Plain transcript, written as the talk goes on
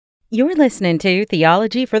You're listening to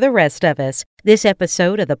Theology for the Rest of Us. This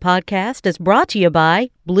episode of the podcast is brought to you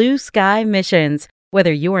by Blue Sky Missions.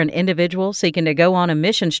 Whether you're an individual seeking to go on a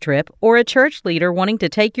missions trip or a church leader wanting to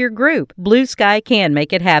take your group, Blue Sky can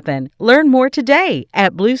make it happen. Learn more today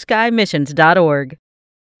at blueskymissions.org.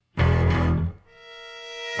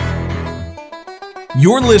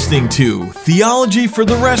 You're listening to Theology for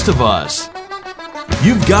the Rest of Us.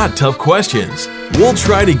 You've got tough questions. We'll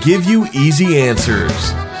try to give you easy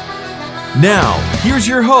answers. Now, here's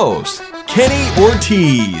your host, Kenny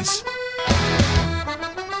Ortiz.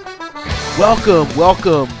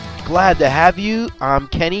 Welcome. Glad to have you. I'm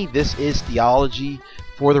Kenny. This is Theology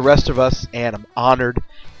for the Rest of Us, and I'm honored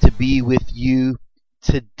to be with you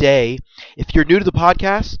today. If you're new to the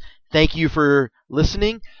podcast, thank you for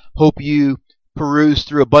listening. Hope you peruse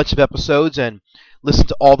through a bunch of episodes and listen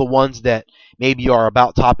to all the ones that maybe are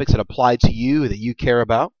about topics that apply to you, that you care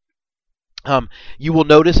about. You will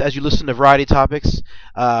notice as you listen to variety topics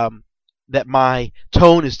that my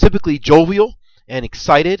tone is typically jovial and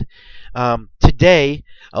excited. Today,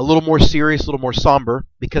 a little more serious, a little more somber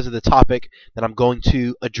because of the topic that I'm going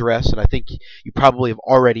to address. And I think you probably have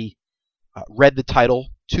already read the title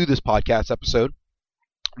to this podcast episode.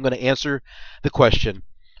 I'm going to answer the question,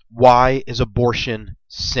 why is abortion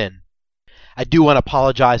sin? I do want to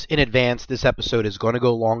apologize in advance. This episode is going to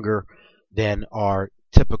go longer than our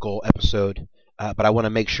typical episode, but I want to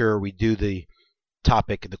make sure we do the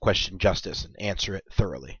topic and the question justice and answer it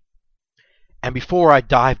thoroughly. And before I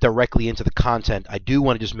dive directly into the content, I do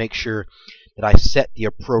want to just make sure that I set the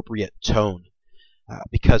appropriate tone,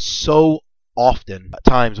 because so often at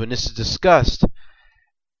times when this is discussed,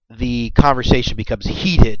 the conversation becomes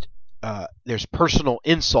heated. There's personal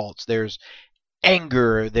insults, there's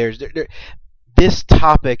anger, this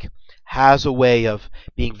topic has a way of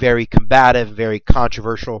being very combative, very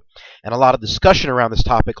controversial, and a lot of discussion around this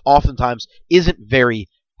topic oftentimes isn't very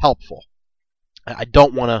helpful. I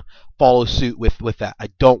don't want to follow suit with that. I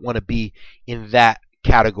don't want to be in that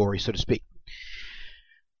category, so to speak.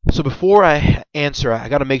 So before I answer, I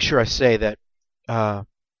got to make sure I say that I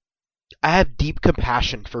have deep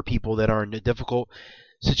compassion for people that are in a difficult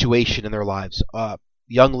situation in their lives.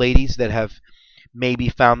 Young ladies that have maybe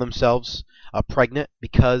found themselves pregnant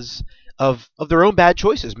because of their own bad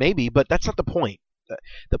choices, maybe, but that's not the point.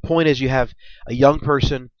 The point is you have a young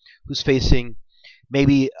person who's facing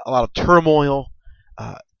maybe a lot of turmoil,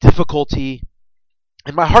 difficulty,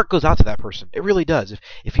 and my heart goes out to that person. It really does.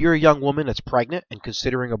 If you're a young woman that's pregnant and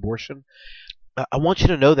considering abortion, I want you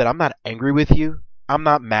to know that I'm not angry with you. I'm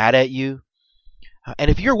not mad at you.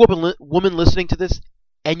 And if you're a woman listening to this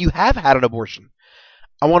and you have had an abortion,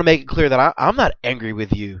 I want to make it clear that I'm not angry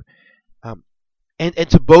with you. And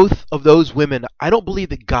to both of those women, I don't believe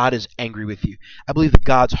that God is angry with you. I believe that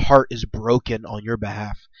God's heart is broken on your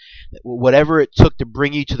behalf. Whatever it took to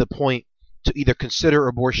bring you to the point to either consider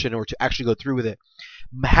abortion or to actually go through with it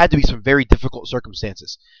had to be some very difficult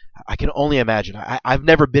circumstances. I can only imagine. I've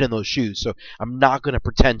never been in those shoes, so I'm not going to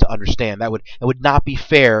pretend to understand. That would not be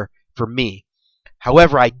fair for me.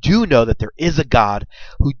 However, I do know that there is a God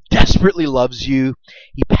who desperately loves you.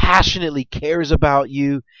 He passionately cares about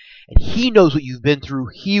you. And He knows what you've been through.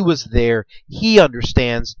 He was there. He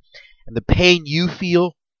understands. And the pain you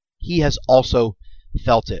feel, He has also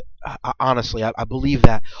felt it. Honestly, I believe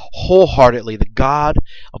that wholeheartedly. The God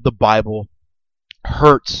of the Bible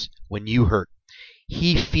hurts when you hurt.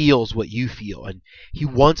 He feels what you feel. And He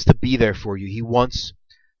wants to be there for you. He wants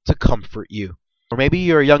to comfort you. Or maybe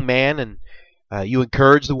you're a young man and you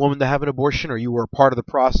encourage the woman to have an abortion, or you were a part of the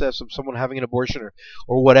process of someone having an abortion,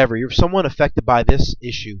 or whatever. You're someone affected by this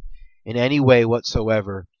issue in any way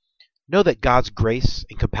whatsoever. Know that God's grace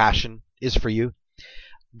and compassion is for you.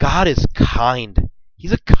 God is kind.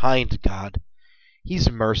 He's a kind God. He's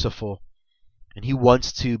merciful. And He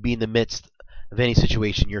wants to be in the midst of any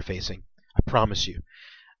situation you're facing. I promise you.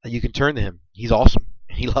 You can turn to Him. He's awesome.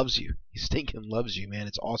 He loves you. He stinking loves you, man.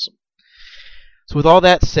 It's awesome. So with all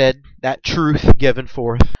that said, that truth given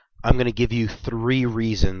forth, I'm going to give you 3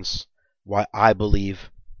 reasons why I believe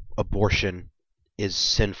abortion is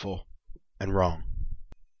sinful and wrong.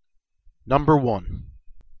 Number 1,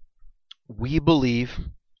 we believe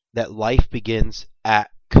that life begins at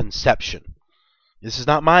conception. This is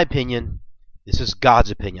not my opinion. This is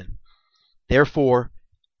God's opinion. Therefore,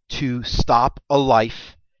 to stop a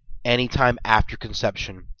life anytime after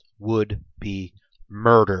conception would be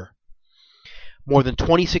murder. More than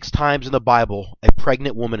 26 times in the Bible, a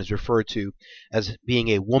pregnant woman is referred to as being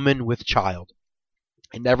a woman with child.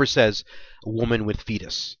 It never says a woman with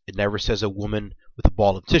fetus. It never says a woman with a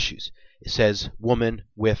ball of tissues. It says woman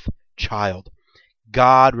with child.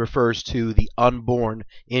 God refers to the unborn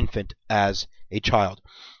infant as a child.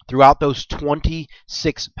 Throughout those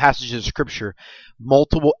 26 passages of Scripture,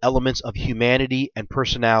 multiple elements of humanity and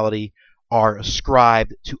personality are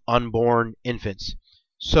ascribed to unborn infants.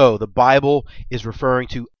 So the Bible is referring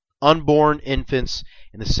to unborn infants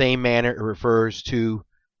in the same manner it refers to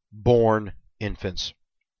born infants.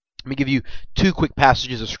 Let me give you two quick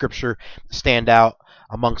passages of Scripture that stand out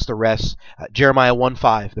amongst the rest. Jeremiah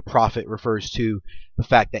 1:5, the prophet refers to the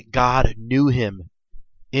fact that God knew him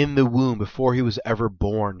in the womb before he was ever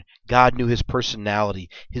born. God knew his personality,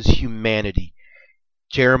 his humanity.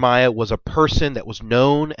 Jeremiah was a person that was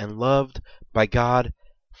known and loved by God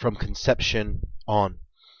from conception on.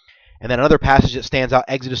 And then another passage that stands out,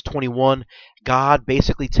 Exodus 21, God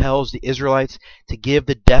basically tells the Israelites to give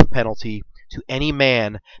the death penalty to any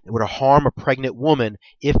man that would harm a pregnant woman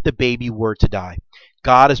if the baby were to die.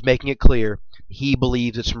 God is making it clear he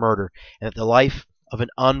believes it's murder, and that the life of an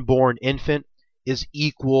unborn infant is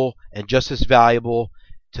equal and just as valuable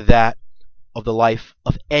to that of the life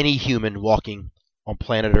of any human walking on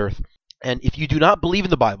planet Earth. And if you do not believe in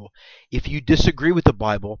the Bible, if you disagree with the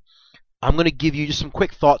Bible, I'm going to give you just some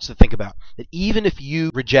quick thoughts to think about. That even if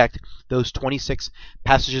you reject those 26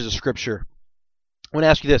 passages of Scripture, I want to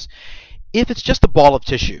ask you this. If it's just a ball of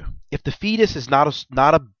tissue, if the fetus is not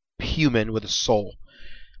a human with a soul,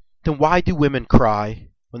 then why do women cry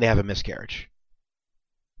when they have a miscarriage?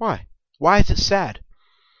 Why? Why is it sad?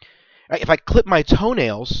 If I clip my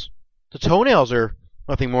toenails, the toenails are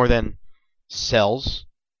nothing more than cells.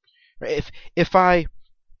 If I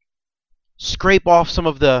scrape off some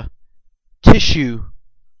of the tissue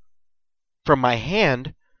from my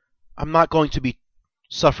hand, I'm not going to be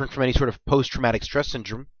suffering from any sort of post-traumatic stress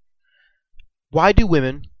syndrome. Why do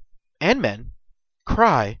women and men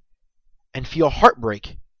cry and feel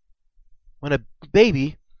heartbreak when a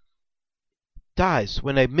baby dies,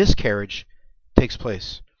 when a miscarriage takes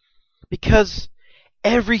place? Because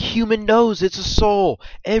every human knows it's a soul.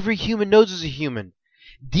 Every human knows it's a human.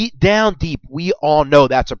 Down deep, we all know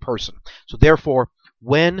that's a person. So therefore,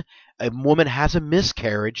 when a woman has a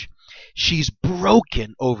miscarriage, she's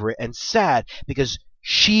broken over it and sad because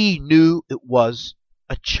she knew it was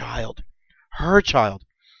a child, her child.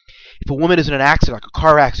 If a woman is in an accident, like a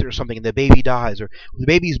car accident or something, and the baby dies, or the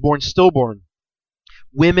baby is born stillborn,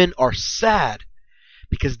 women are sad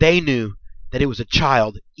because they knew that it was a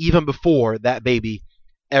child even before that baby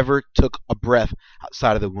ever took a breath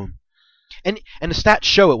outside of the womb. And the stats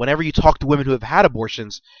show it. Whenever you talk to women who have had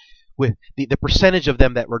abortions, with the percentage of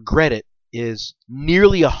them that regret it is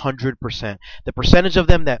nearly 100%. The percentage of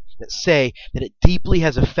them that say that it deeply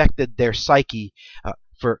has affected their psyche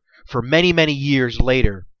for many, many years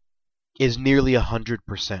later is nearly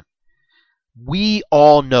 100%. We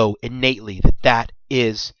all know innately that that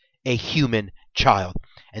is a human child.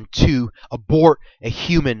 And to abort a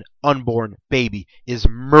human unborn baby is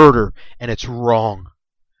murder, and it's wrong.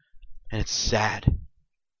 And it's sad.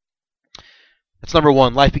 That's number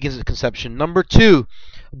one. Life begins at conception. Number two,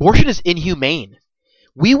 abortion is inhumane.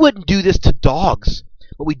 We wouldn't do this to dogs,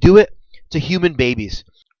 but we do it to human babies.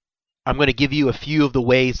 I'm going to give you a few of the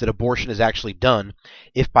ways that abortion is actually done.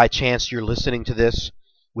 If by chance you're listening to this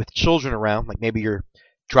with children around, like maybe you're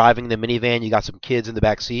driving the minivan, you got some kids in the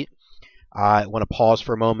back seat, I want to pause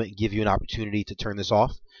for a moment and give you an opportunity to turn this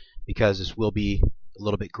off because this will be a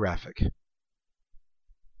little bit graphic.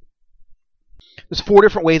 There's 4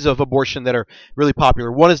 different ways of abortion that are really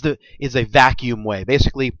popular. One is a vacuum way.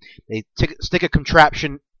 Basically, they stick a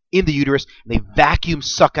contraption in the uterus and they vacuum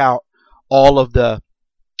suck out all of the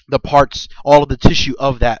parts, all of the tissue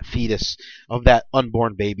of that fetus, of that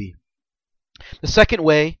unborn baby. The second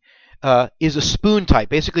way is a spoon type.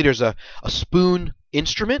 Basically, there's a spoon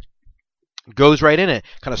instrument, goes right in it,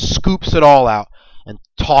 kind of scoops it all out and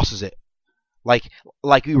tosses it, like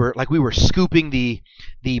we were scooping the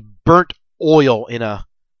burnt oil in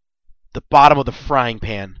the bottom of the frying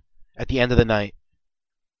pan at the end of the night,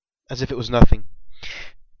 as if it was nothing.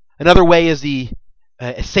 Another way is the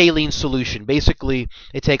saline solution. Basically,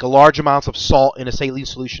 they take a large amounts of salt in a saline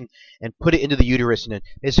solution and put it into the uterus, and it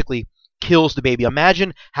basically kills the baby.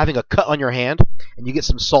 Imagine having a cut on your hand and you get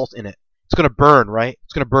some salt in it. It's going to burn, right?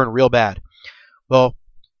 It's going to burn real bad. Well,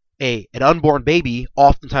 an unborn baby,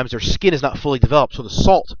 oftentimes their skin is not fully developed, so the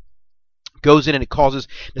salt goes in and it causes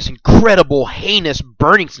this incredible, heinous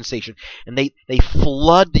burning sensation. And they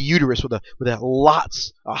flood the uterus with a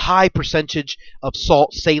high percentage of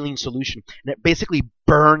salt saline solution. And it basically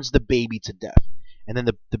burns the baby to death. And then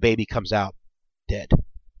the baby comes out dead.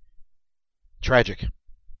 Tragic.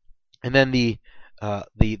 And then the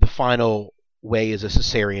final way is a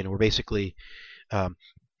cesarean, where basically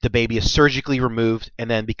the baby is surgically removed, and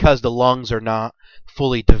then because the lungs are not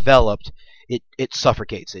fully developed, it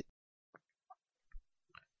suffocates it.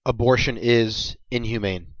 Abortion is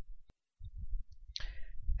inhumane.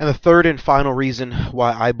 And the third and final reason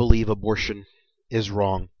why I believe abortion is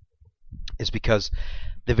wrong is because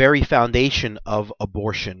the very foundation of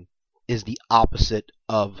abortion is the opposite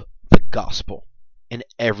of the gospel in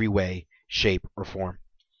every way, shape, or form.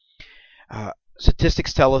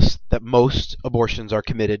 Statistics tell us that most abortions are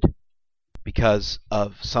committed because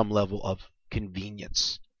of some level of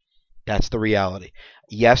convenience. That's the reality.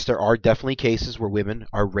 Yes, there are definitely cases where women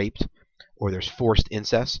are raped, or there's forced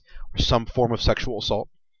incest, or some form of sexual assault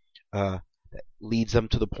that leads them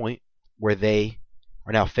to the point where they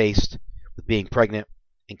are now faced with being pregnant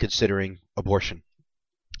and considering abortion.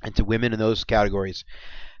 And to women in those categories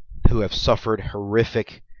who have suffered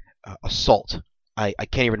horrific assault, I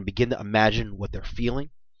can't even begin to imagine what they're feeling.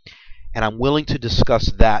 And I'm willing to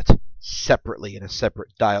discuss that separately in a separate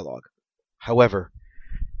dialogue. However,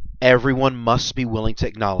 everyone must be willing to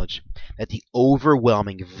acknowledge that the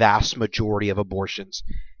overwhelming vast majority of abortions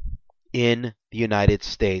in the United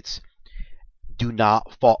States do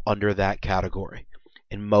not fall under that category.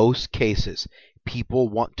 In most cases, people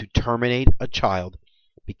want to terminate a child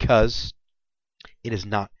because it is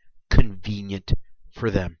not convenient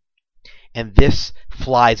for them. And this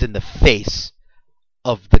flies in the face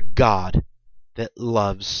of the God that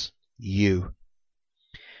loves you.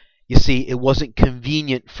 You see, it wasn't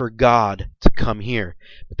convenient for God to come here,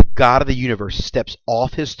 but the God of the universe steps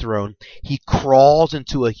off his throne. He crawls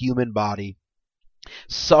into a human body,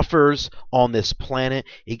 suffers on this planet,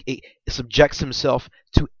 he subjects himself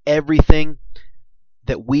to everything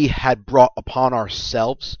that we had brought upon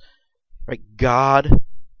ourselves. Right? God,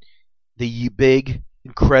 the big,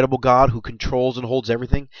 incredible God who controls and holds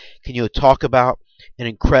everything. Can you talk about an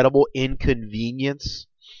incredible inconvenience?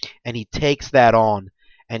 And he takes that on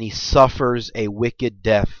and he suffers a wicked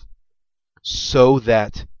death so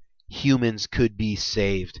that humans could be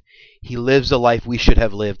saved. He lives a life we should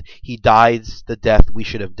have lived. He dies the death we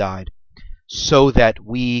should have died so that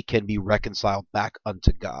we can be reconciled back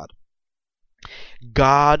unto God.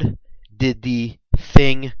 God did the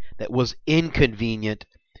thing that was inconvenient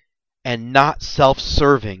and not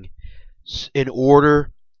self-serving in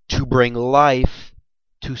order to bring life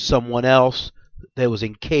to someone else that was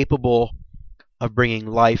incapable of bringing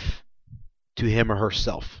life to him or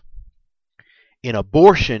herself. In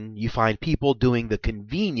abortion, you find people doing the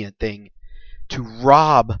convenient thing to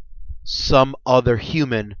rob some other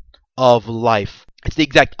human of life. It's the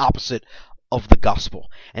exact opposite of the gospel.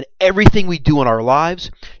 And everything we do in our lives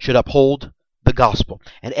should uphold the gospel.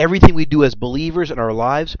 And everything we do as believers in our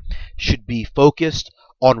lives should be focused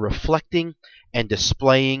on reflecting and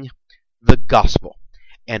displaying the gospel.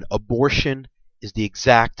 And abortion is the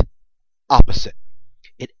exact opposite.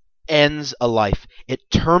 It ends a life.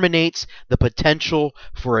 It terminates the potential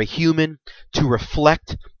for a human to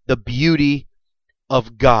reflect the beauty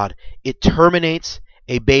of God. It terminates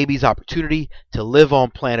a baby's opportunity to live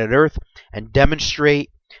on planet Earth and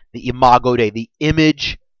demonstrate the imago Dei, the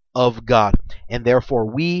image of God. And therefore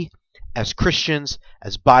we, as Christians,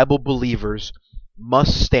 as Bible believers,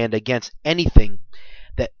 must stand against anything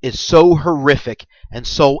that is so horrific and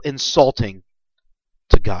so insulting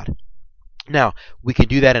to God. Now, we can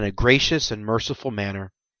do that in a gracious and merciful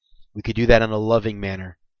manner. We could do that in a loving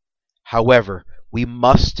manner. However, we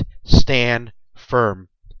must stand firm.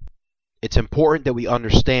 It's important that we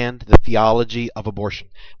understand the theology of abortion.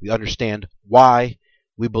 We understand why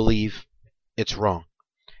we believe it's wrong,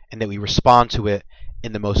 and that we respond to it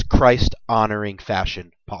in the most Christ-honoring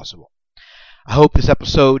fashion possible. I hope this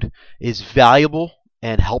episode is valuable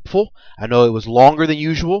and helpful. I know it was longer than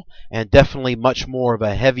usual and definitely much more of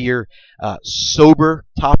a heavier, sober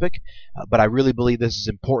topic, but I really believe this is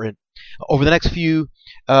important. Over the next few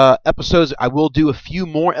episodes, I will do a few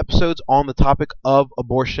more episodes on the topic of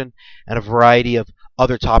abortion and a variety of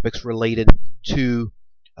other topics related to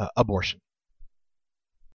abortion.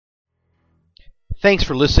 Thanks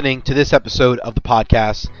for listening to this episode of the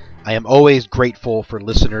podcast. I am always grateful for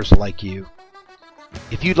listeners like you.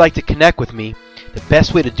 If you'd like to connect with me, the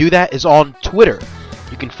best way to do that is on Twitter.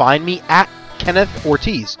 You can find me at Kenneth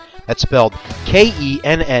Ortiz. That's spelled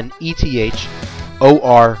KENNETHORTIZ,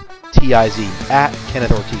 at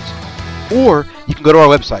Kenneth Ortiz. Or you can go to our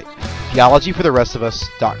website,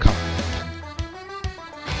 theologyfortherestofus.com.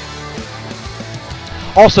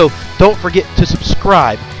 Also, don't forget to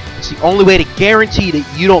subscribe. It's the only way to guarantee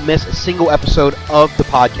that you don't miss a single episode of the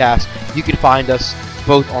podcast. You can find us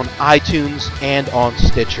both on iTunes and on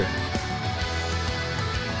Stitcher.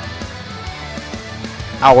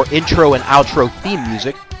 Our intro and outro theme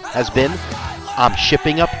music has been I'm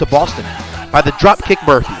Shipping Up to Boston by the Dropkick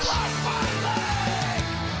Murphys.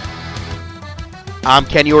 I'm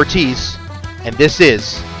Kenny Ortiz, and this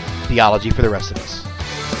is Theology for the Rest of Us.